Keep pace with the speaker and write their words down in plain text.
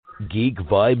Geek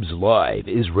Vibes Live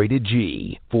is rated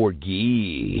G for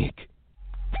geek.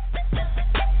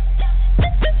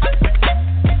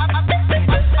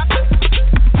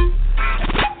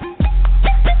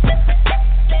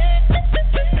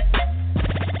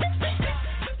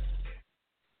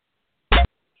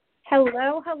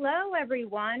 Hello,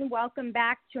 everyone. Welcome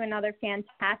back to another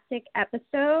fantastic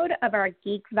episode of our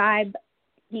Geek Vibes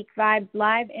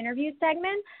Live interview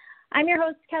segment. I'm your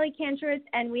host, Kelly Kantrowitz,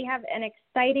 and we have an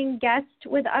exciting guest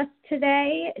with us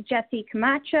today, Jesse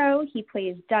Camacho. He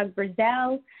plays Doug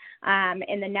Brazell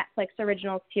in the Netflix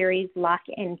original series Lock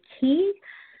and Key.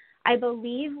 I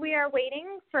believe we are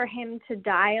waiting for him to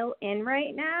dial in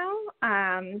right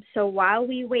now. So while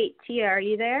we wait, Tia, are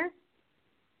you there?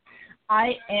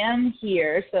 I am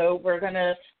here, so we're going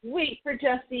to wait for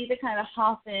Jesse to kind of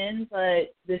hop in,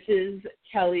 but this is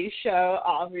Kelly's show,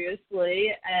 obviously,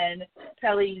 and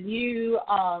Kelly, you,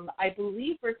 I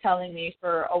believe were telling me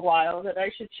for a while that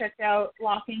I should check out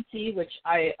Lock and Key, which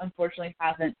I unfortunately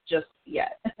haven't just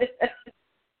yet.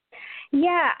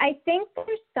 Yeah, I think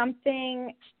there's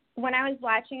something, when I was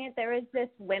watching it, there was this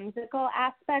whimsical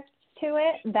aspect to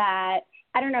it that,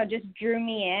 I don't know, just drew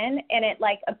me in, and it,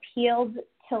 like, appealed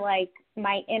to, like,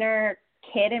 my inner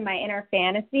kid and my inner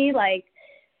fantasy, like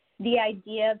the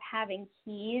idea of having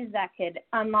keys that could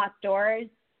unlock doors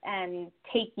and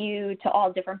take you to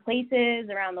all different places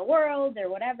around the world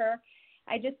or whatever.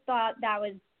 I just thought that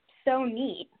was so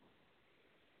neat.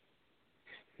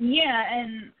 Yeah,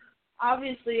 and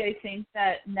obviously I think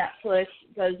that Netflix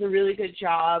does a really good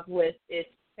job with its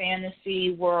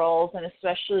fantasy world and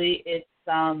especially its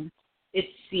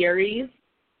series.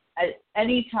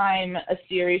 Any time a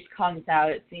series comes out,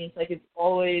 it seems like it's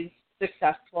always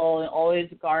successful and always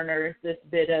garners this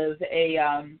bit of a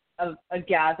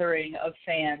gathering of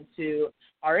fans who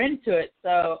are into it.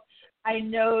 So I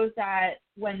know that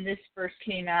when this first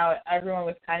came out, everyone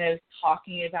was kind of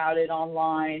talking about it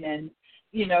online, and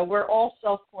you know, we're all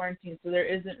self-quarantined, so there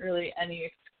isn't really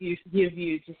any excuse to give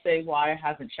you to say why I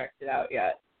haven't checked it out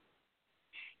yet.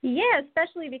 Yeah,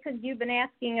 especially because you've been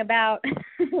asking about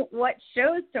what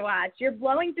shows to watch. You're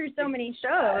blowing through so many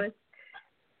shows.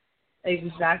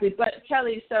 Exactly. But,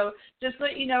 Kelly, so just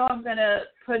let you know, I'm going to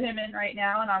put him in right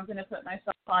now, and I'm going to put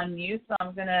myself on mute, so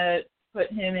I'm going to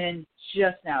put him in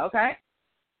just now, okay?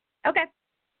 Okay.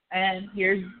 And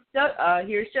here's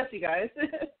Jesse, guys.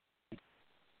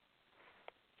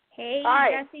 Hey,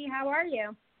 Hi. Jesse, how are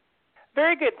you?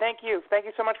 Very good, thank you. Thank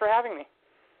you so much for having me.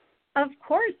 Of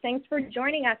course. Thanks for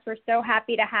joining us. We're so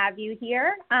happy to have you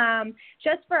here.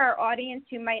 Just for our audience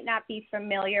who might not be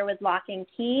familiar with Lock and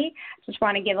Key, just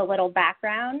want to give a little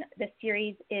background. The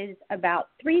series is about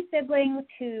three siblings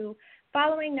who,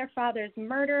 following their father's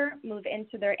murder, move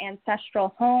into their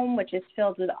ancestral home, which is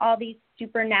filled with all these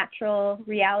supernatural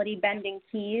reality-bending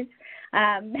keys,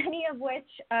 many of which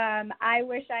I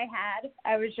wish I had.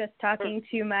 I was just talking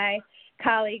to my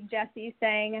colleague Jesse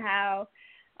saying how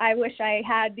I wish I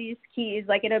had these keys.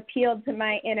 Like, it appealed to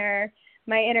my inner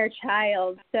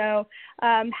child. So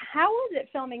how was it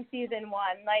filming season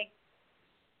one? Like,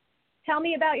 tell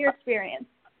me about your experience.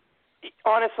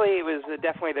 Honestly, it was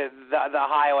definitely the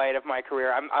highlight of my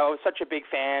career. I was such a big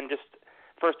fan, just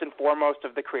first and foremost,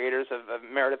 of the creators of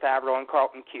Meredith Averill and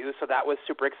Carlton Cuse, so that was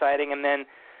super exciting. And then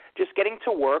just getting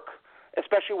to work,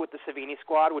 especially with the Savini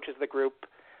Squad, which is the group,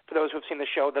 for those who have seen the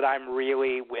show, that I'm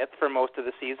really with for most of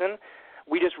the season.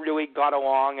 We just really got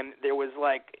along, and there was,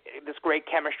 like, this great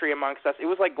chemistry amongst us. It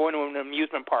was like going to an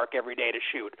amusement park every day to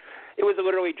shoot. It was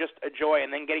literally just a joy,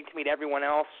 and then getting to meet everyone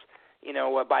else, you know,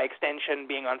 by extension,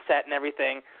 being on set and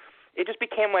everything, it just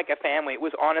became like a family. It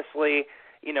was honestly,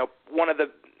 you know, one of the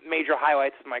major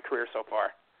highlights of my career so far.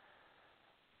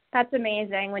 That's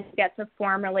amazing when you get to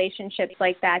form relationships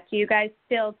like that. Do you guys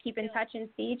still keep in touch and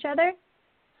see each other?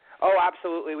 Oh,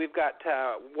 absolutely. We've got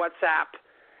WhatsApp,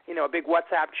 you know, a big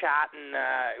WhatsApp chat,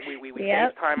 and we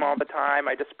Yep. FaceTime all the time.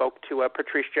 I just spoke to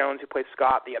Patrice Jones, who plays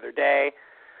Scott, the other day.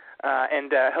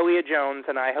 And Halia Jones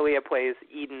and Halia plays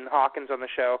Eden Hawkins on the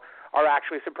show, are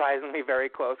actually surprisingly very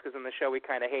close, because in the show we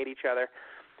kind of hate each other.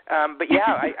 But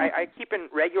yeah, I keep in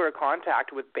regular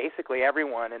contact with basically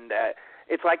everyone, and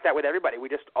it's like that with everybody. We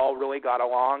just all really got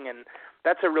along, and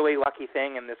that's a really lucky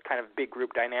thing in this kind of big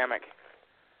group dynamic.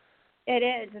 It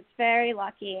is. It's very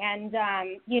lucky. And,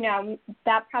 you know,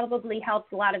 that probably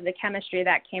helps a lot of the chemistry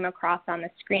that came across on the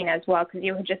screen as well, because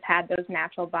you just had those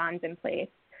natural bonds in place.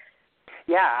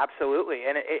 Yeah, absolutely.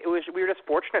 And we were just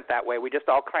fortunate that way. We just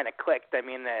all kind of clicked. I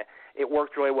mean, it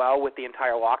worked really well with the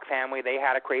entire Locke family. They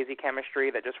had a crazy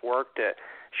chemistry that just worked.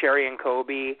 Sherry and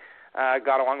Kobe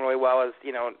got along really well as,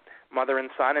 you know, mother and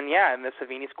son. And, yeah, and the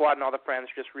Savini Squad and all the friends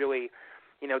just really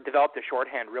developed a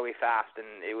shorthand really fast,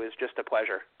 and it was just a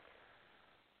pleasure.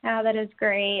 Oh, that is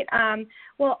great.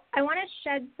 Well, I want to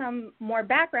shed some more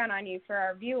background on you for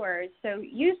our viewers. So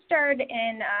you starred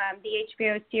in the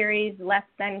HBO series Less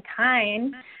Than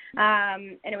Kind,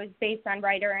 and it was based on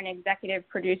writer and executive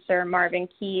producer Marvin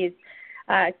Key's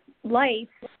life.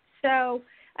 So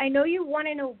I know you won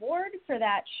an award for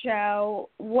that show.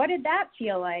 What did that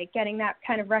feel like, getting that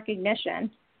kind of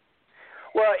recognition?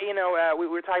 Well, we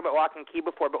were talking about Lock and Key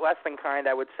before, but Less Than Kind,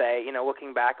 I would say,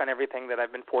 looking back on everything that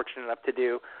I've been fortunate enough to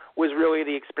do, was really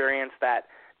the experience that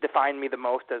defined me the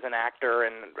most as an actor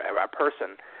and a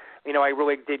person. I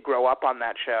really did grow up on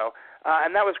that show,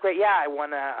 and that was great. Yeah, I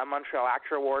won a Montreal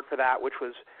Actor Award for that, which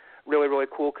was really, really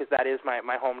cool because that is my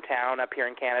hometown up here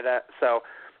in Canada. So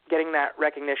getting that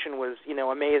recognition was,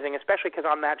 amazing, especially because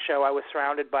on that show I was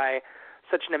surrounded by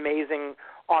such an amazing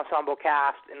ensemble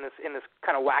cast in this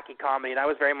kind of wacky comedy, and I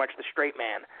was very much the straight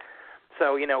man.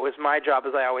 So, it was my job,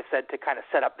 as I always said, to kind of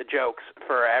set up the jokes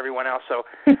for everyone else. So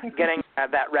getting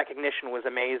that recognition was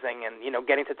amazing, and,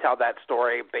 getting to tell that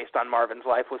story based on Marvin's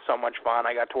life was so much fun.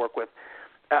 I got to work with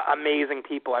amazing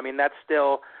people. I mean, that's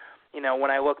still,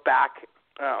 when I look back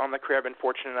on the career I've been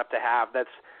fortunate enough to have,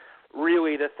 that's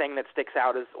really the thing that sticks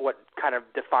out as what kind of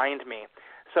defined me.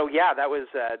 So, yeah, that was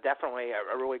definitely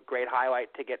a really great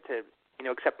highlight to get to,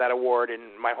 accept that award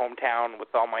in my hometown with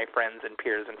all my friends and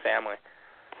peers and family.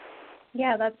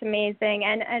 Yeah, that's amazing.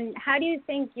 And how do you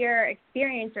think your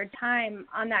experience or time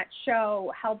on that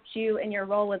show helped you in your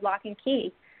role with Lock and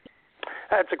Key?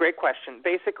 That's a great question.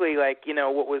 Basically,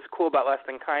 what was cool about Less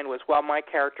Than Kind was while my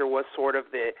character was sort of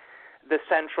the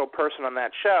central person on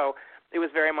that show, it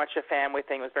was very much a family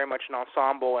thing. It was very much an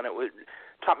ensemble, and it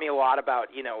taught me a lot about,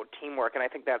 teamwork, and I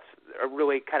think that's a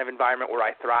really kind of environment where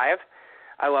I thrive.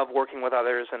 I love working with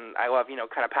others, and I love,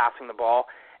 kind of passing the ball.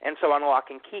 And so on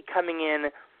Lock and Key, coming in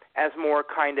as more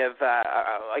kind of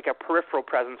like a peripheral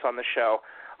presence on the show,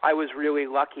 I was really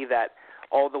lucky that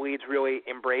all the leads really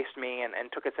embraced me and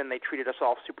took us in. They treated us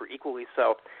all super equally.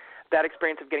 So that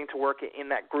experience of getting to work in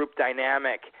that group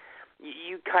dynamic,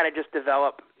 you kind of just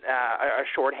develop a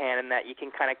shorthand in that you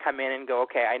can kind of come in and go,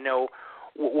 okay, I know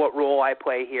what role I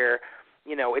play here.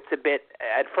 It's a bit,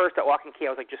 at first at Lock and Key, I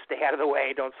was like, just stay out of the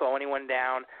way, don't slow anyone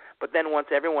down. But then once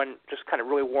everyone just kind of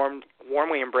really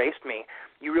warmly embraced me,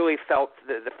 you really felt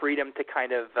the freedom to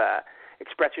kind of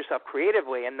express yourself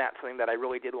creatively, and that's something that I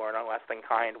really did learn on Less Than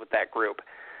Kind with that group.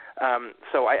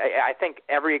 So I think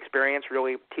every experience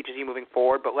really teaches you moving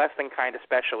forward, but Less Than Kind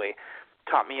especially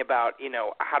taught me about,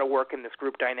 how to work in this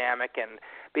group dynamic and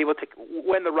be able to,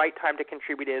 when the right time to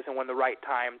contribute is and when the right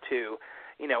time to,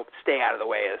 stay out of the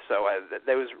way is. So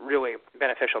that was really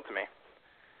beneficial to me.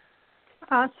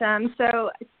 Awesome.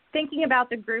 So thinking about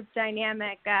the group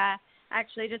dynamic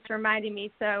actually just reminded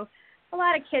me, so a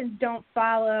lot of kids don't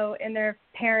follow in their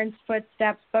parents'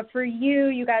 footsteps, but for you,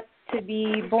 you got to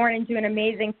be born into an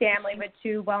amazing family with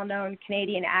two well-known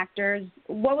Canadian actors.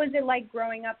 What was it like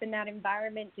growing up in that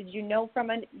environment? Did you know from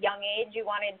a young age you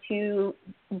wanted to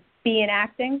be in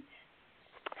acting?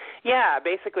 Yeah,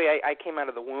 basically I came out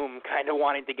of the womb kind of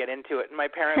wanting to get into it. And my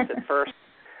parents at first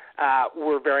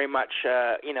were very much,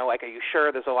 like, are you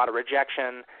sure? There's a lot of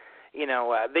rejection.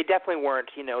 They definitely weren't,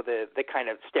 the kind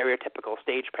of stereotypical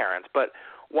stage parents. But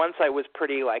once I was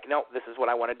pretty like, nope, this is what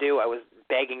I want to do, I was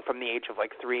begging from the age of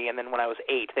 3. And then when I was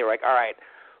 8, they were like, all right,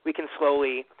 we can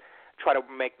slowly try to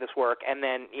make this work. And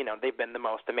then, they've been the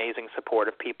most amazing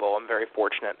supportive people. I'm very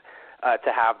fortunate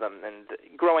to have them. And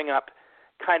growing up,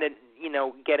 kind of,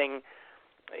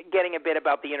 getting a bit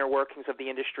about the inner workings of the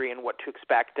industry and what to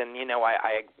expect. And,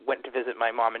 I went to visit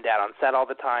my mom and dad on set all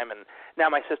the time, and now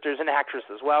my sister's an actress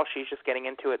as well. She's just getting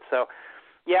into it. So,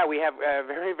 yeah, we have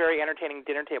very, very entertaining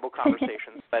dinner table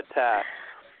conversations. But,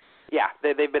 yeah,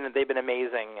 they've been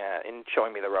amazing in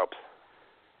showing me the ropes.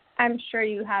 I'm sure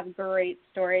you have great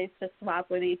stories to swap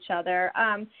with each other.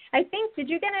 I think, did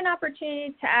you get an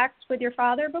opportunity to act with your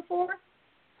father before?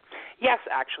 Yes,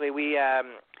 actually, we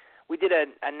did a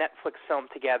Netflix film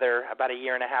together about a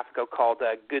year and a half ago called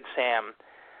Good Sam,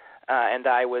 and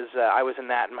I was in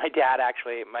that. And my dad,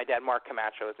 Mark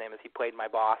Camacho, his name is, he played my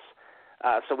boss.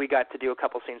 So we got to do a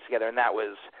couple scenes together, and that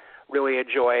was really a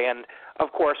joy. And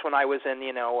of course, when I was in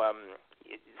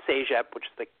Cégep, which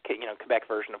is the Quebec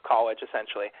version of college,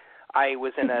 essentially, I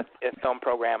was in a film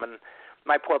program, and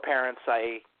my poor parents,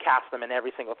 I cast them in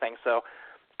every single thing. So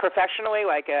professionally,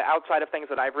 outside of things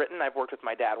that I've written, I've worked with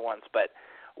my dad once, but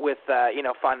with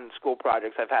fun school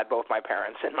projects, I've had both my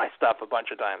parents in my stuff a bunch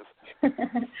of times.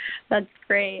 That's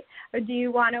great. Do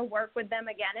you want to work with them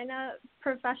again in a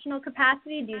professional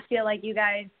capacity? Do you feel like you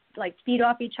guys feed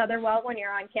off each other well when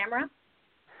you're on camera?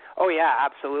 Oh yeah,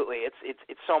 absolutely.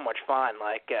 It's so much fun.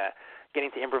 Like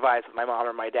getting to improvise with my mom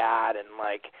or my dad, and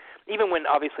like even when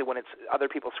it's other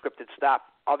people's scripted stuff.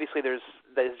 Obviously, there's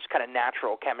kind of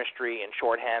natural chemistry and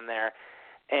shorthand there.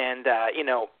 And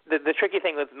the tricky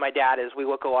thing with my dad is we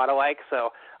look a lot alike. So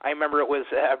I remember it was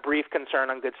a brief concern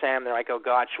on Good Sam. They're like, "Oh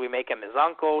God, should we make him his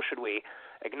uncle? Should we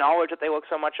acknowledge that they look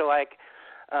so much alike?"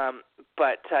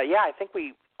 Yeah, I think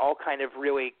we all kind of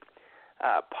really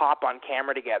pop on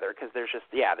camera together because there's just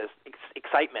there's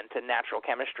excitement and natural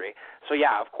chemistry. So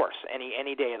yeah, of course,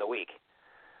 any day of the week.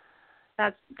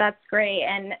 That's great.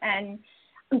 And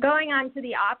going on to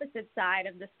the opposite side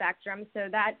of the spectrum, so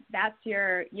that's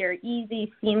your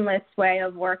easy, seamless way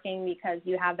of working because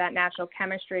you have that natural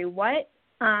chemistry. What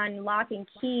on Lock and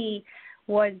Key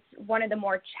was one of the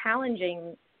more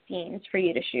challenging scenes for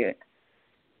you to shoot?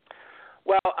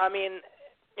 Well, I mean,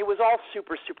 it was all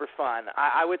super, super fun.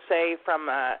 I would say from,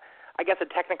 I guess,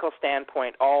 a technical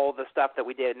standpoint, all the stuff that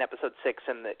we did in episode 6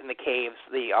 in the caves,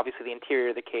 obviously the interior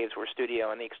of the caves were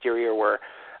studio and the exterior were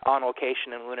on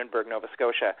location in Lunenburg, Nova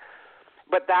Scotia.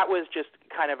 But that was just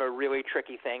kind of a really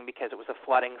tricky thing because it was a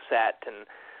flooding set and,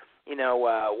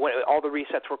 all the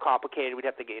resets were complicated. We'd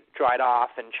have to get dried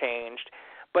off and changed.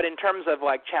 But in terms of,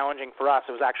 like, challenging for us,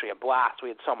 it was actually a blast. We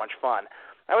had so much fun.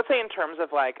 I would say in terms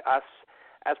of, like, us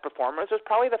as performers, it was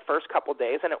probably the first couple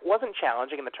days, and it wasn't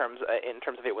challenging in terms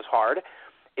of it was hard.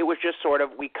 It was just sort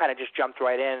of, we kind of just jumped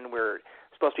right in. We're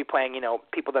supposed to be playing,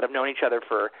 people that have known each other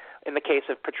for, in the case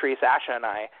of Patrice, Asha, and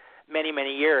I, many,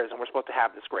 many years, and we're supposed to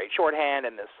have this great shorthand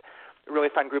and this really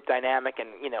fun group dynamic, and,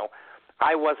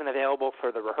 I wasn't available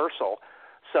for the rehearsal,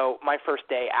 so my first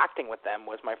day acting with them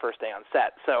was my first day on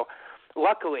set. So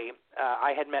luckily,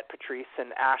 I had met Patrice,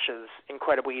 and Asha's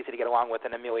incredibly easy to get along with,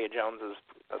 and Amelia Jones is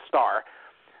a star.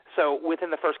 So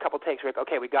within the first couple takes, we're like,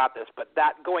 okay, we got this. But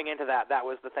that going into that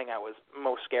was the thing I was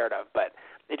most scared of. But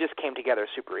it just came together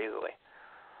super easily.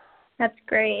 That's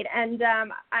great. And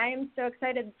I'm so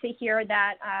excited to hear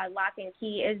that Lock and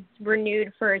Key is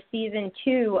renewed for season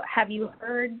 2. Have you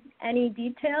heard any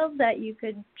details that you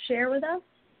could share with us?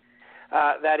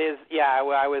 That is, I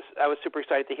was super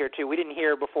excited to hear too. We didn't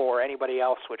hear before anybody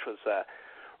else, which was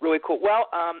really cool. Well,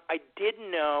 I did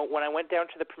know when I went down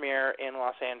to the premiere in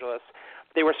Los Angeles,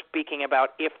 they were speaking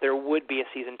about if there would be a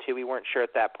season 2. We weren't sure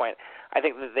at that point. I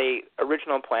think that the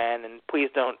original plan, and please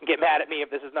don't get mad at me if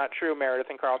this is not true, Meredith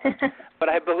and Carlton, but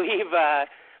I believe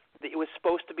it was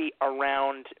supposed to be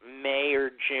around May or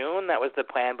June. That was the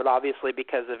plan, but obviously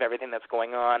because of everything that's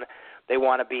going on, they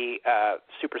want to be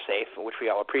super safe, which we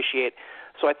all appreciate.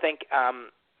 So I think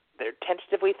they're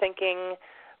tentatively thinking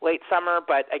late summer,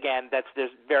 but again,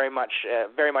 there's very much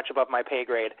above my pay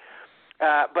grade.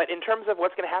 But in terms of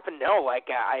what's going to happen, no. Like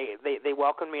they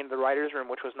welcomed me into the writers' room,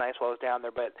 which was nice while I was down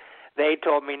there. But they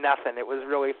told me nothing. It was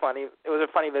really funny. It was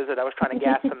a funny visit. I was trying to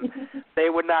guess, and they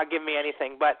would not give me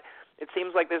anything. But it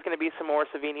seems like there's going to be some more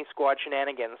Savini Squad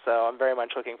shenanigans. So I'm very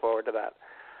much looking forward to that.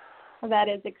 Well, that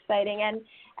is exciting. And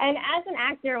as an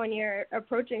actor, when you're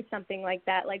approaching something like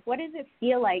that, like what does it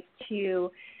feel like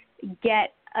to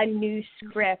get a new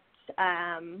script?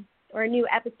 Or a new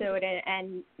episode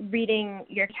and reading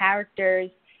your character's,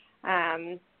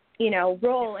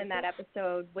 role in that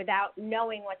episode without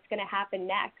knowing what's going to happen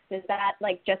next. Is that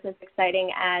like just as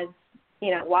exciting as,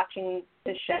 watching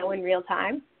the show in real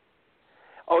time?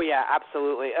 Oh yeah,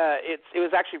 absolutely. It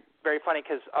was actually very funny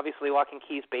because obviously Lock and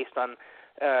Key is based on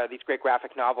these great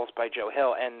graphic novels by Joe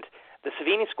Hill, and the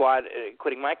Savini Squad,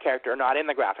 including my character, are not in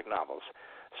the graphic novels.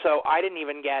 So I didn't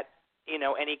even get,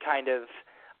 any kind of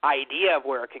idea of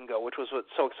where it can go, which was what's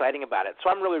so exciting about it.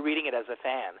 So I'm really reading it as a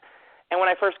fan. And when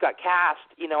I first got cast,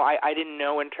 I didn't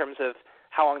know in terms of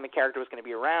how long the character was going to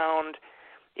be around,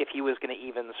 if he was going to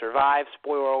even survive.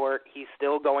 Spoiler alert, he's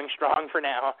still going strong for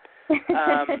now.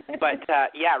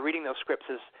 Reading those scripts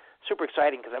is super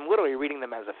exciting because I'm literally reading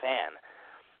them as a fan.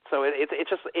 So it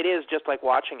is just like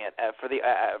watching it as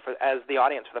the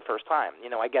audience for the first time.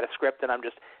 I get a script and I'm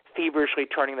just feverishly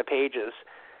turning the pages.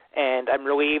 And I'm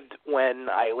relieved when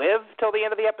I live till the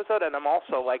end of the episode, and I'm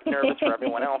also, like, nervous for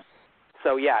everyone else.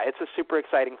 So, yeah, it's a super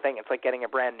exciting thing. It's like getting a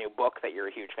brand-new book that you're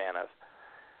a huge fan of.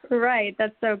 Right.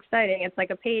 That's so exciting. It's like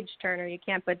a page-turner you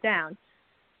can't put down.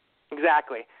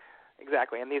 Exactly.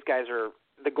 And these guys are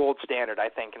the gold standard, I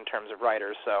think, in terms of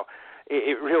writers. So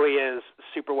it really is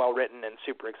super well-written and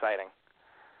super exciting.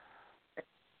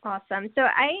 Awesome. So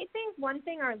I think one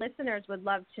thing our listeners would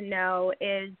love to know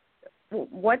is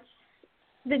what's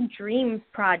the dream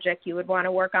project you would want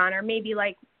to work on, or maybe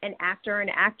like an actor or an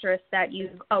actress that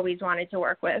you've always wanted to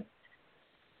work with?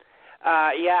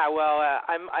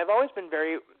 I've always been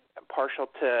very partial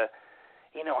to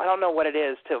I don't know what it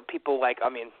is to people like,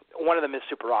 one of them is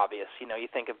super obvious. You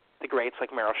think of the greats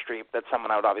like Meryl Streep, that's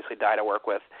someone I would obviously die to work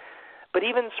with. But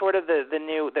even sort of the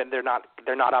new, they're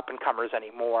not up-and-comers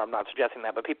anymore, I'm not suggesting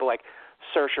that, but people like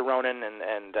Saoirse Ronan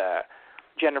and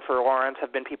Jennifer Lawrence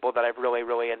have been people that I've really,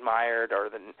 really admired, or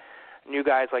the new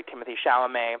guys like Timothée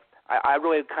Chalamet. I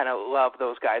really kind of love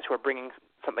those guys who are bringing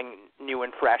something new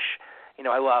and fresh.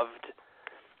 I loved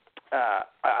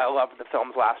the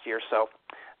films last year, so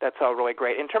that's all really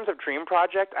great. In terms of dream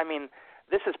project,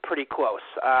 this is pretty close.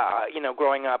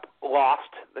 Growing up,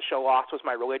 Lost, the show Lost was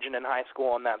my religion in high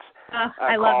school, and that's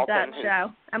I love that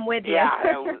show. I'm with you. Yeah,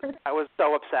 I was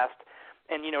so obsessed.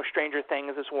 And, Stranger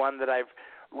Things is one that I've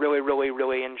really, really,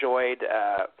 really enjoyed.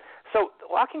 So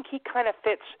Lock and Key kind of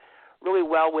fits really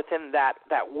well within that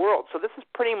world. So this is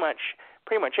pretty much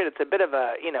it. It's a bit of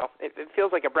a, it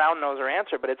feels like a brown-noser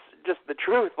answer, but it's just the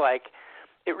truth. Like,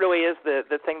 it really is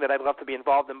the thing that I'd love to be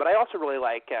involved in. But I also really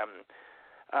like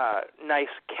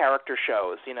nice character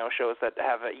shows, shows that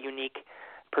have a unique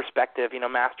perspective.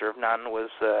 Master of None was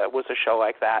a show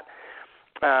like that.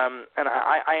 And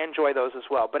I enjoy those as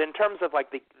well. But in terms of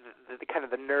like the kind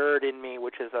of the nerd in me,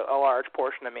 which is a large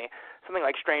portion of me, something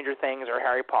like Stranger Things or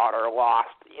Harry Potter or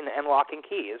Lost and Lock and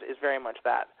Key is very much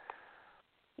that.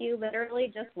 You literally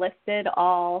just listed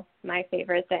all my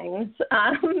favorite things. So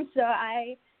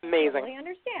I totally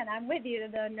understand. I'm with you.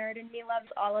 The nerd in me loves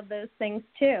all of those things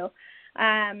too.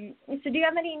 So do you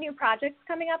have any new projects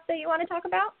coming up that you want to talk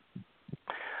about?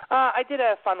 I did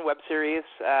a fun web series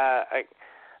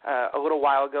a little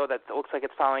while ago that looks like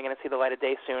it's finally going to see the light of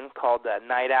day soon, called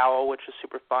Night Owl, which is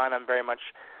super fun. I'm very much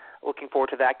looking forward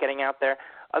to that getting out there.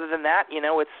 Other than that,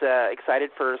 it's excited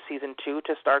for Season 2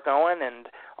 to start going, and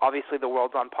obviously the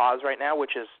world's on pause right now,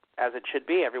 which is as it should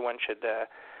be. Everyone should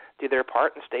do their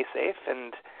part and stay safe.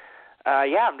 And,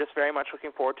 I'm just very much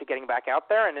looking forward to getting back out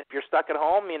there. And if you're stuck at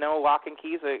home, Lock and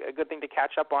Key's a good thing to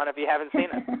catch up on if you haven't seen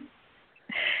it.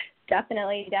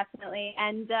 Definitely.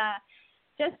 And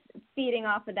just feeding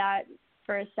off of that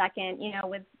for a second,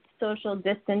 with social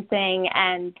distancing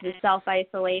and the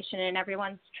self-isolation and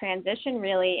everyone's transition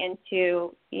really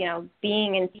into,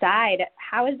 being inside,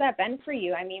 how has that been for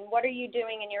you? What are you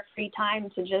doing in your free time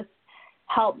to just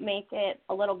help make it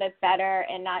a little bit better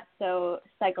and not so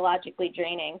psychologically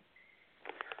draining?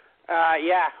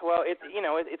 Well,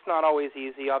 it's not always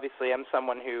easy. Obviously, I'm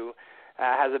someone who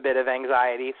has a bit of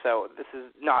anxiety, so this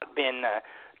has not been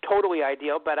totally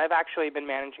ideal, but I've actually been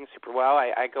managing super well.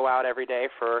 I go out every day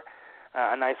for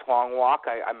a nice long walk.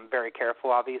 I'm very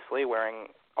careful, obviously, wearing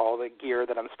all the gear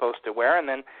that I'm supposed to wear, and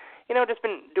then, just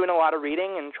been doing a lot of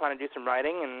reading and trying to do some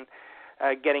writing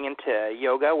and getting into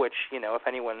yoga, which, if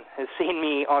anyone has seen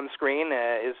me on screen,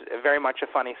 is very much a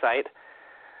funny sight.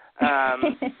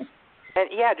 And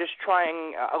just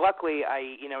trying, luckily,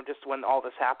 just when all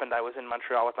this happened, I was in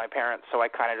Montreal with my parents, so I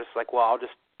kind of just I'll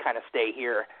just kind of stay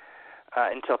here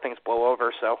until things blow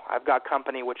over. So I've got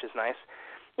company, which is nice.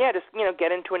 Just,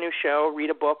 get into a new show, read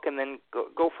a book, and then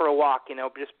go for a walk,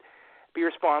 just be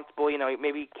responsible.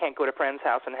 Maybe you can't go to a friend's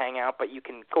house and hang out, but you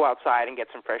can go outside and get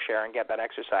some fresh air and get that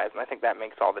exercise, and I think that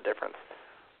makes all the difference.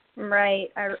 Right.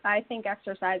 I think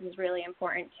exercise is really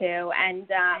important, too,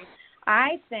 and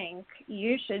I think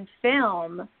you should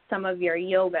film some of your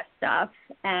yoga stuff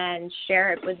and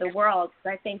share it with the world,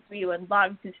 because I think we would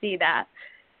love to see that.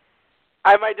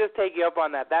 I might just take you up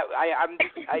on that.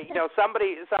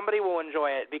 Somebody will enjoy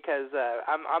it, because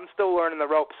I'm still learning the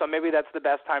ropes, so maybe that's the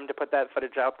best time to put that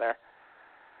footage out there.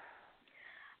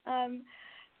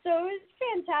 So it was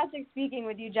fantastic speaking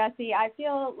with you, Jesse. I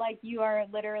feel like you are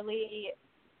literally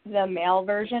the male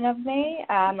version of me.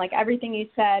 Everything you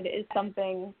said is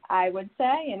something I would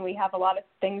say, and we have a lot of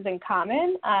things in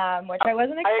common, which I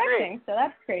wasn't expecting, so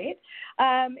that's great.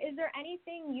 Is there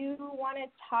anything you want to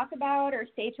talk about or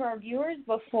say to our viewers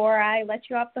before I let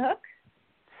you off the hook?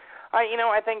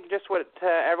 I think just what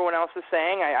everyone else is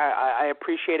saying. I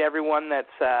appreciate everyone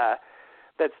that's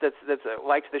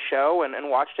liked the show and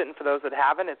watched it, and for those that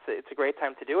haven't, it's a great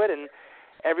time to do it. And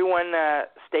everyone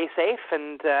stay safe,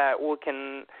 and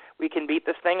we can beat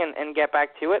this thing and get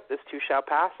back to it. This too shall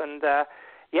pass. And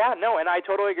and I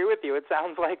totally agree with you. It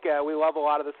sounds like we love a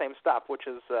lot of the same stuff, which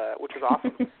is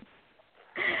awesome.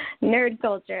 Nerd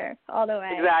culture all the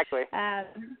way. Exactly.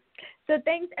 So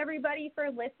thanks everybody for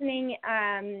listening.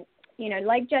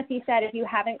 Like Jesse said, if you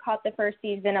haven't caught the first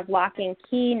season of Lock and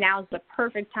Key, now's the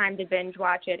perfect time to binge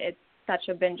watch it. It's such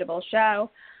a bingeable show.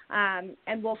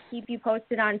 And we'll keep you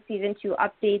posted on Season 2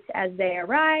 updates as they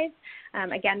arrive.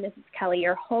 Again, this is Kelly,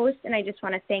 your host, and I just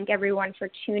want to thank everyone for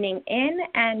tuning in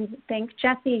and thank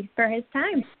Jesse for his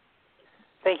time.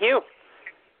 Thank you.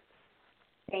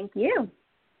 Thank you.